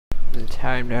It's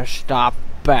time to stop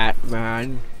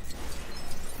Batman.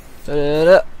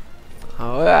 Oh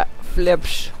yeah,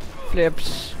 flips.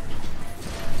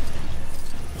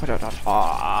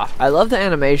 I love the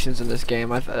animations in this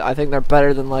game. I think they're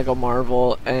better than Lego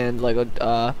Marvel and Lego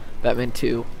Batman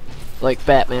 2. Like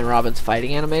Batman Robin's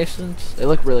fighting animations. They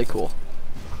look really cool.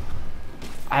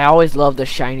 I always love the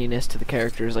shininess to the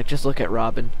characters. Like, just look at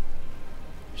Robin.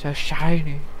 So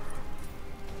shiny.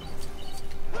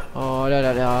 Oh, da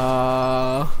da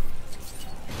da.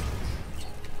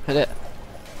 Hit it.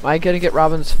 Am I gonna get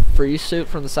Robin's free suit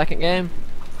from the second game?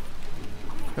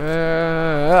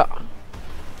 Why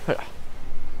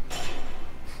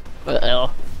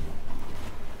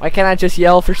can't I just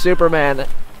yell for Superman?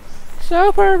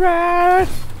 Superman!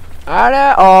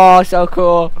 Oh, so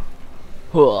cool.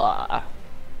 I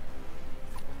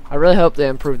really hope they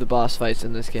improve the boss fights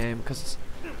in this game, because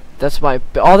that's my...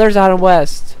 Oh, there's Adam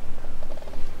West!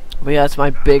 But yeah, that's my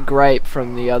big gripe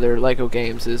from the other Lego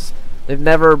games, is they've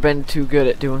never been too good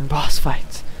at doing boss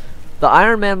fights. The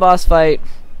Iron Man boss fight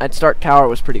at Stark Tower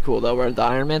was pretty cool, though, where the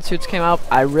Iron Man suits came out.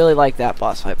 I really like that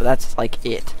boss fight, but that's like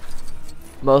it.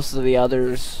 Most of the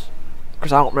others...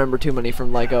 Because I don't remember too many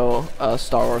from Lego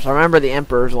Star Wars. I remember the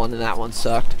Emperor's one, and that one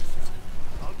sucked.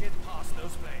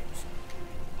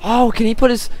 Oh, can he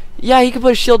put his... Yeah, he can put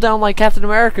his shield down like Captain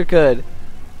America could.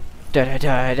 Who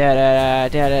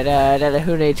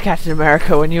needs Captain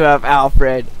America when you have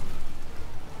Alfred?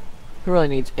 Who really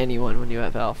needs anyone when you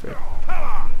have Alfred?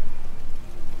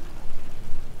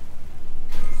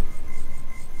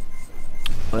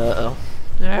 Uh-oh.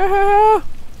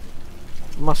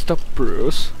 Master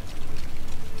Bruce.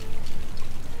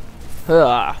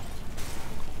 Yeah,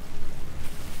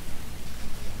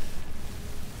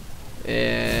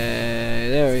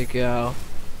 there we go.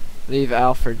 Leave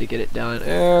Alfred to get it done.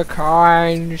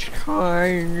 Kinds.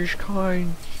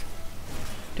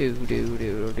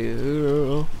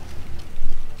 Do.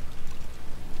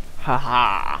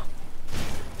 Haha.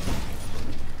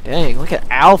 Dang, look at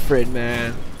Alfred,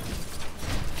 man.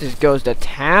 Just goes to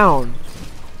town.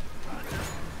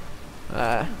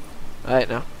 Alright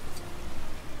now.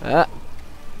 Let's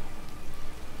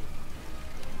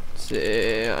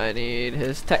see, I need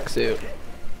his tech suit.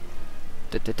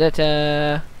 What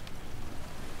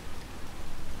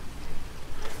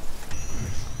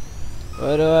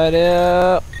do I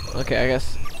do? Okay, I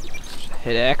guess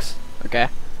hit X. Okay,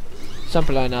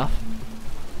 simple enough.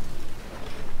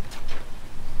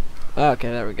 Okay,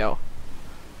 there we go.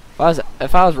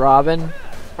 If I was Robin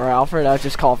or Alfred, I'd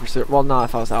just call for well, not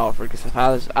if I was Alfred, because if I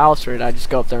was Alfred, I'd just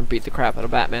go up there and beat the crap out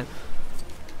of Batman.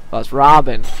 If I was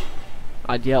Robin,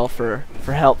 I'd yell for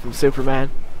help from Superman.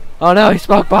 Oh no, he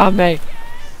smoke bombed me!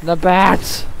 The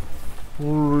bats!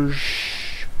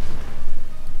 Whoosh.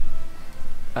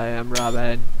 I am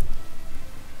Robin.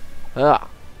 Ah.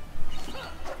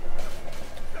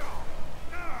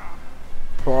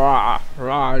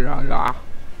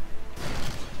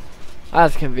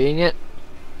 That's convenient.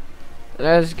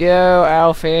 Let's go,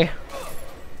 Alfie.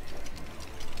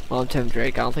 Well, I'm Tim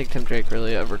Drake. I don't think Tim Drake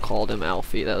really ever called him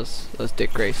Alfie. That was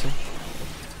Dick Grayson.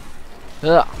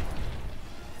 Ugh.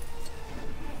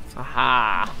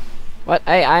 Aha. What?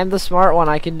 Hey, I'm the smart one.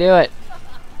 I can do it.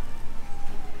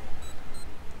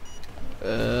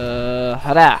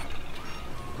 Hada.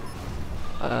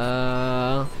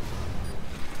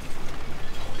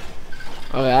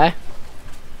 Okay.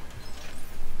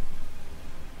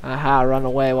 Aha, run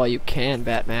away while you can,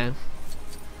 Batman.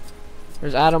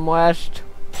 There's Adam West.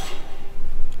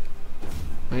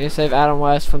 We need to save Adam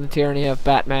West from the tyranny of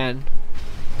Batman.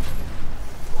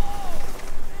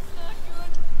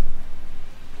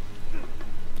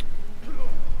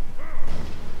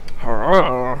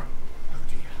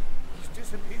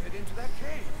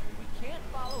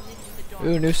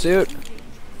 Ooh, new suit.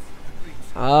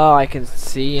 Oh, I can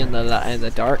see in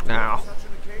the dark now.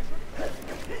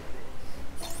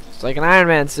 It's like an Iron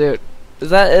Man suit.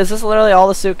 Is this literally all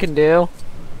the suit can do?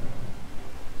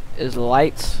 Is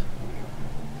lights?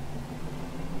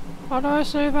 How do I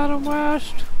save Adam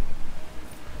West?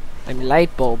 I'm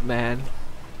light bulb man.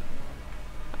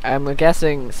 I'm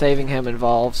guessing saving him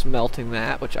involves melting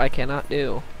that, which I cannot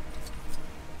do.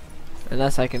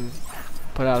 Unless I can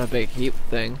put out a big heat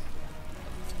thing.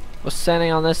 What's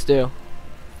standing on this do?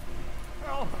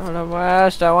 Adam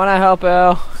West, I want to help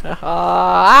you.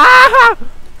 Ah!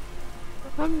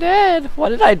 I'm dead. What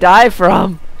did I die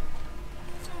from?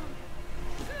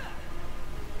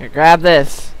 Here, grab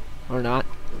this. Or not.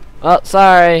 Oh,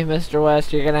 sorry, Mr.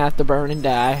 West. You're gonna have to burn and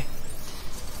die.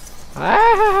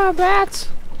 Ah, bats.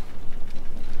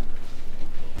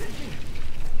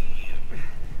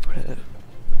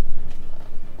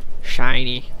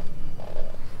 Shiny.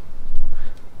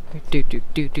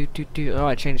 Oh,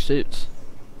 I changed suits.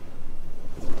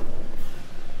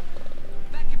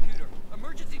 Back computer.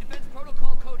 Emergency defense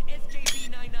protocol code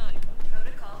SJB99.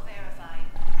 Protocol verified.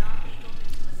 Non-lethal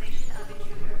neutralization of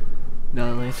intruder.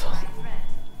 Non-lethal. Threat.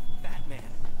 Batman.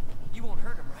 You won't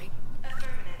hurt him, right?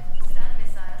 Affirmative. Stun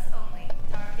missiles only.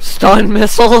 Target. Stun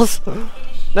missiles?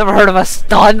 Never heard of a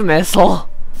stun missile.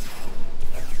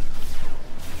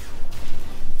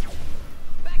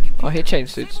 Oh, he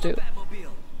changed suits too.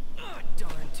 Batmobile.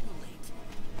 Darn, too late.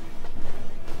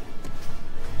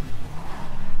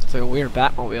 It's like a weird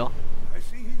Batmobile. I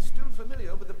see he's still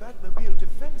familiar with the Batmobile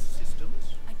defense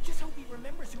systems. I just hope he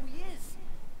remembers who he is.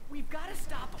 We've got to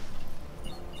stop him.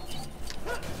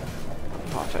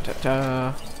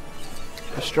 Oh,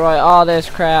 destroy all this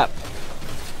crap.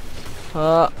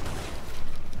 I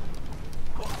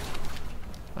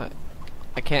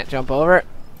can't jump over it.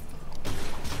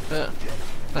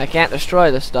 I can't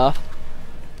destroy this stuff.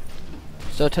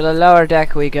 So to the lower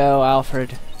deck we go,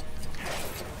 Alfred.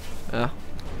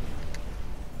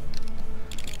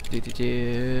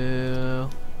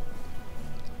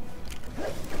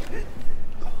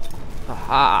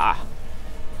 Aha!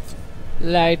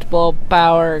 Light bulb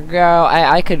power, go!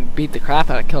 I could beat the crap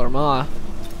out of Killer Ma.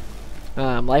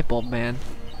 I'm light bulb man.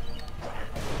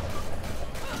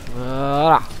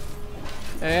 Oh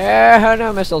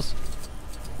no, missiles!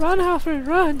 Run, Alfred,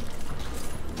 run!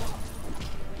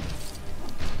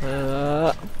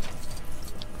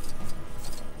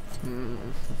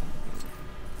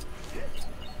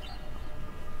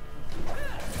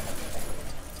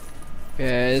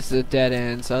 Okay, this is a dead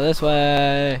end, so this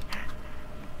way.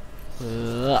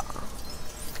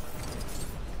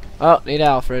 Oh, need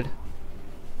Alfred.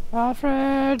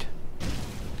 Alfred!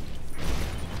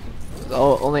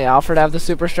 Oh, only Alfred have the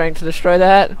super strength to destroy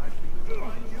that?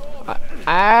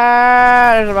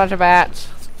 There's a bunch of bats.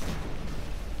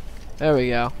 There we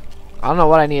go. I don't know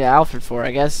what I need Alfred for.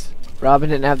 I guess Robin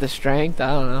didn't have the strength. I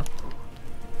don't know.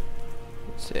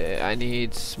 Let's see. I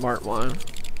need smart one.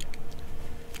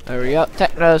 There we go.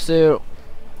 Techno suit.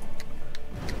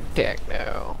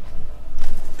 Techno.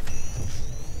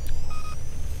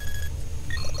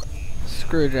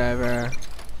 Screwdriver.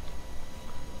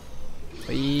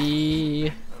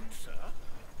 Wee. Sir,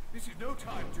 this is no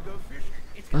time to go fishing.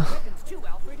 It's got weapons too,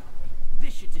 Alfred.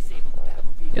 This should disable the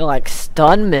Batmobile. You like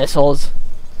stun missiles.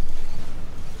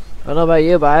 I don't know about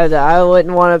you, but I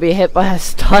wouldn't want to be hit by a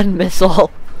stun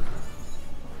missile.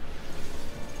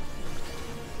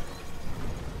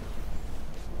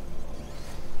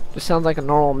 Just sounds like a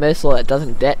normal missile that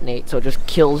doesn't detonate, so it just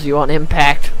kills you on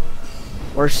impact.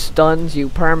 Or stuns you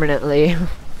permanently.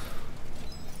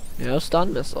 You know,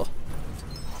 stun missile.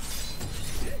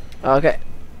 Okay.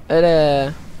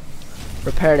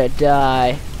 Prepare to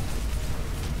die.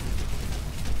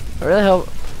 I really hope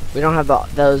we don't have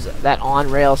that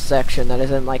on-rail section that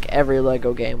is in like every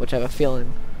Lego game, which I have a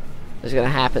feeling is gonna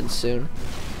happen soon.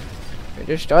 We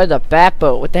destroyed the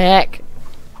Batboat. What the heck?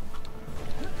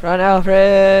 Run,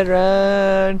 Alfred,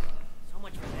 run! So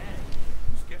much for that.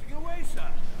 Who's getting away, sir?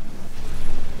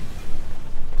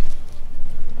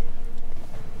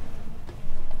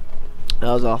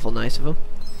 That was awful nice of him.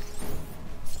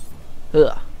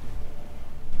 Ugh.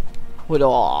 Would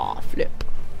flip.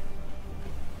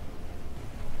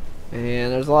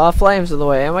 And there's a lot of flames in the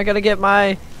way. Am I gonna get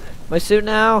my suit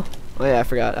now? Oh yeah, I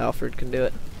forgot Alfred can do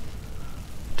it.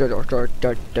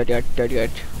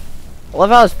 I love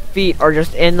how his feet are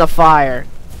just in the fire.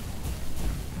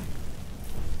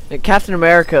 And Captain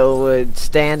America would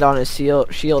stand on his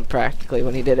shield practically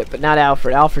when he did it, but not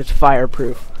Alfred. Alfred's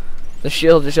fireproof. The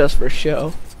shield is just for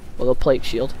show. Well, the plate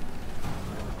shield.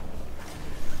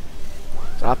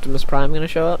 Is Optimus Prime gonna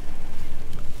show up?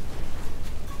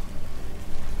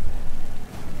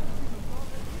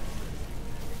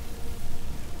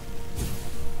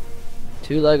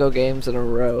 Two Lego games in a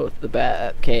row, the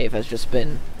Bat Cave has just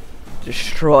been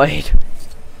destroyed.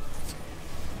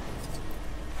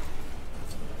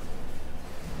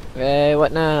 Hey,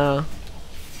 what now?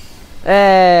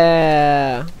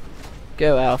 Hey,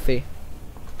 go Alfie.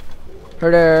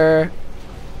 Herder.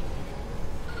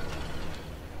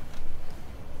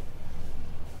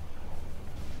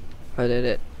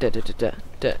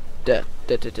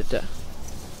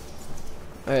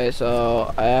 Okay,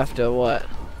 so I have to what?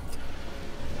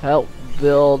 Help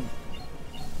build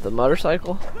the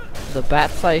motorcycle, the bat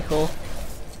cycle.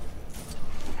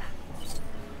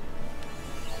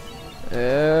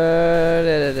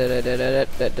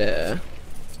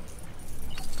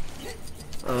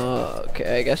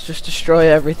 Okay, I guess just destroy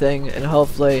everything and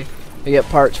hopefully we get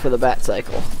parts for the bat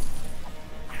cycle.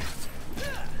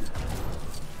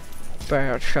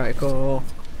 Bat cycle.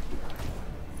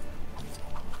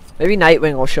 Maybe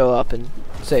Nightwing will show up and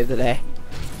save the day.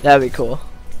 That'd be cool.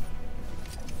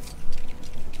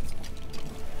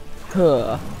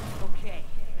 Huh. Okay,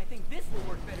 I think this will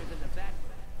work better than the back.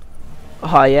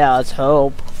 Oh yeah, let's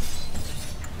hope.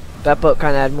 That boat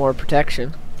kind of had more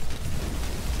protection.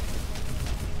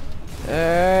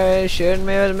 Hey, shooting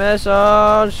me with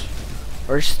missiles!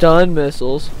 Or stun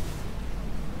missiles.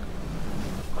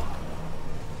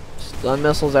 Stun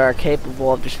missiles are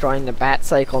capable of destroying the bat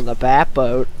cycle and the bat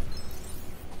boat.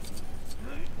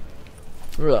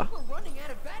 Ugh. We're running out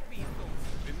of bat vehicles.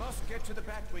 We must get to the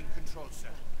Batwing control, sir.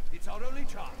 It's our only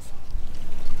chance.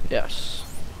 Yes.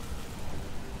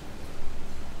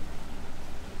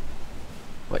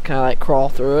 What, can I like crawl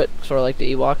through it? Sort of like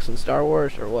the Ewoks in Star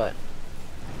Wars, or what?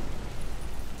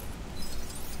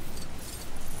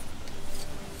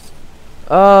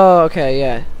 Oh, okay,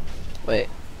 yeah. Wait.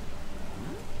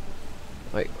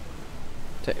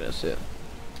 Taking a suit.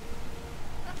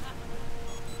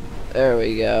 There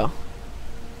we go.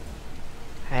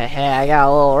 Hey, I got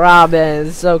a little Robin.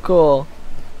 It's so cool.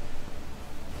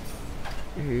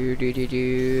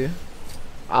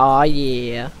 Oh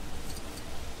yeah.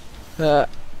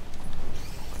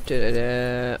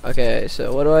 Okay,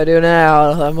 so what do I do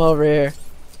now? I'm over here.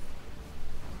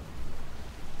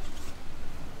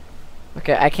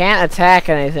 Okay, I can't attack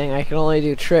anything. I can only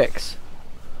do tricks.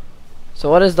 So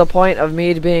what is the point of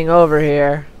me being over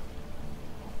here?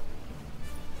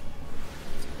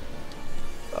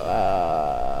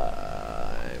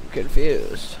 I'm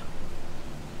confused.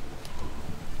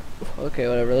 Okay,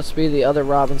 whatever. Let's be the other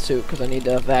Robin suit because I need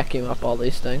to vacuum up all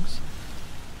these things.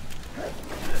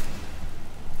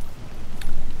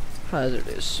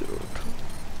 Hazardous suit.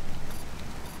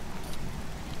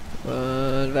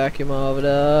 Vacuum all of it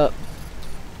up.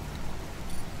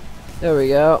 There we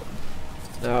go.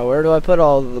 Now, where do I put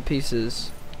all of the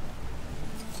pieces?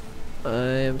 I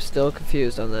am still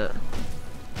confused on that.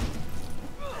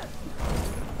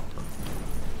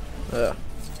 Ugh.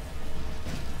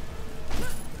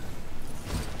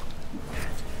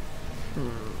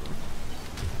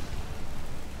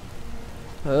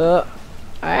 Ah!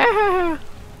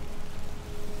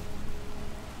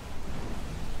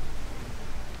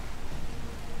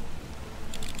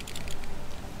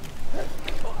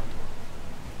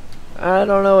 I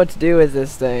don't know what to do with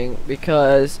this thing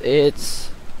because it's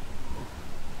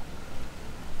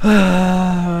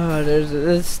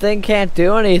this thing can't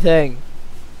do anything.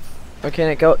 Or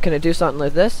can it go? Can it do something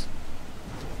like this?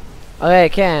 Okay,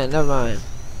 it can. Never mind.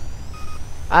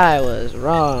 I was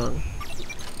wrong.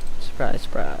 Surprise,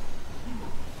 surprise.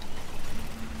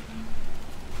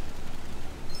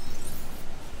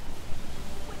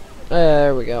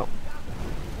 There we go.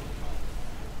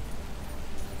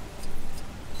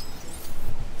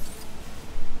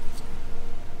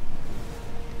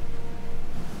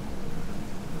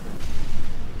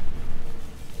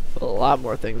 A lot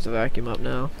more things to vacuum up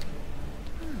now.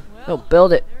 Oh,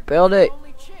 build it, build it.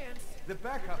 Only chance. The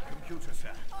backup computer,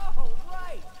 sir. Oh,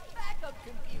 right. Backup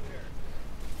computer.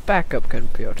 Backup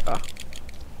computer.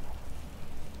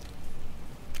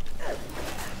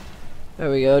 There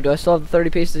we go. Do I still have the 30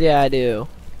 pieces? Yeah, I do.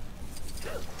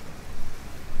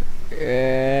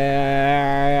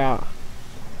 Yeah.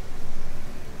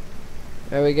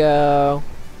 There we go.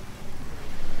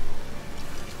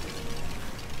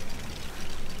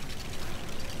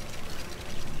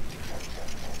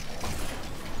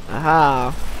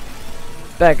 Aha!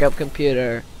 Backup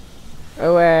computer.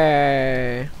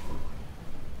 Away!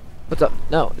 What's up?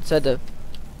 No, it said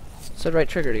right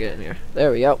trigger to get in here.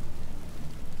 There we go.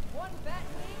 One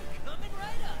Batwing coming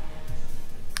right up.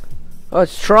 Oh,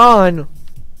 it's Tron!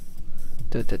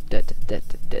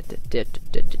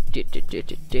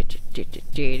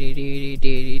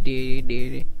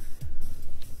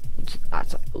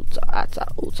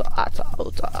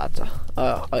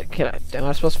 Oh, am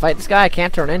I supposed to fight this guy? I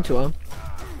can't turn into him.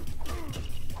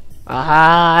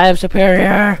 Aha, I am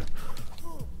superior!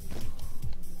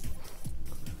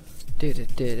 This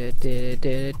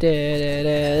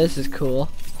is cool.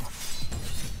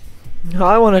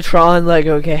 I want a Tron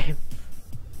Lego game.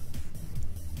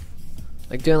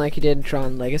 Like doing like he did in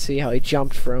Tron Legacy, how he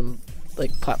jumped from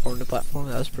like platform to platform.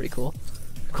 That was pretty cool.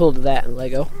 Cool to that in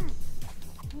Lego.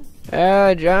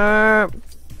 Jump!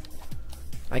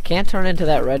 I can't turn into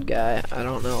that red guy. I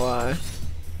don't know why.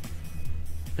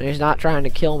 And he's not trying to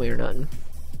kill me or nothing.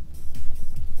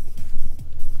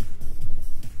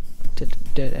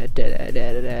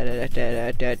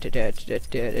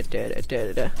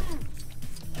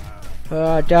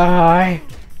 Die!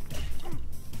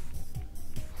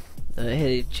 I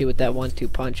hit you with that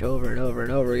 1-2 punch over and over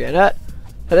and over again.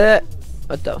 Hit it!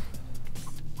 What the?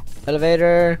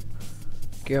 Elevator.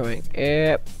 Going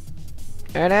up.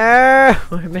 Oh no!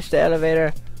 I missed the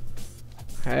elevator.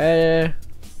 There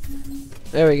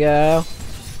we go.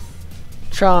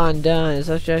 Tron done. Is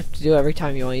that what you have to do every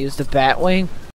time you want to use the Batwing?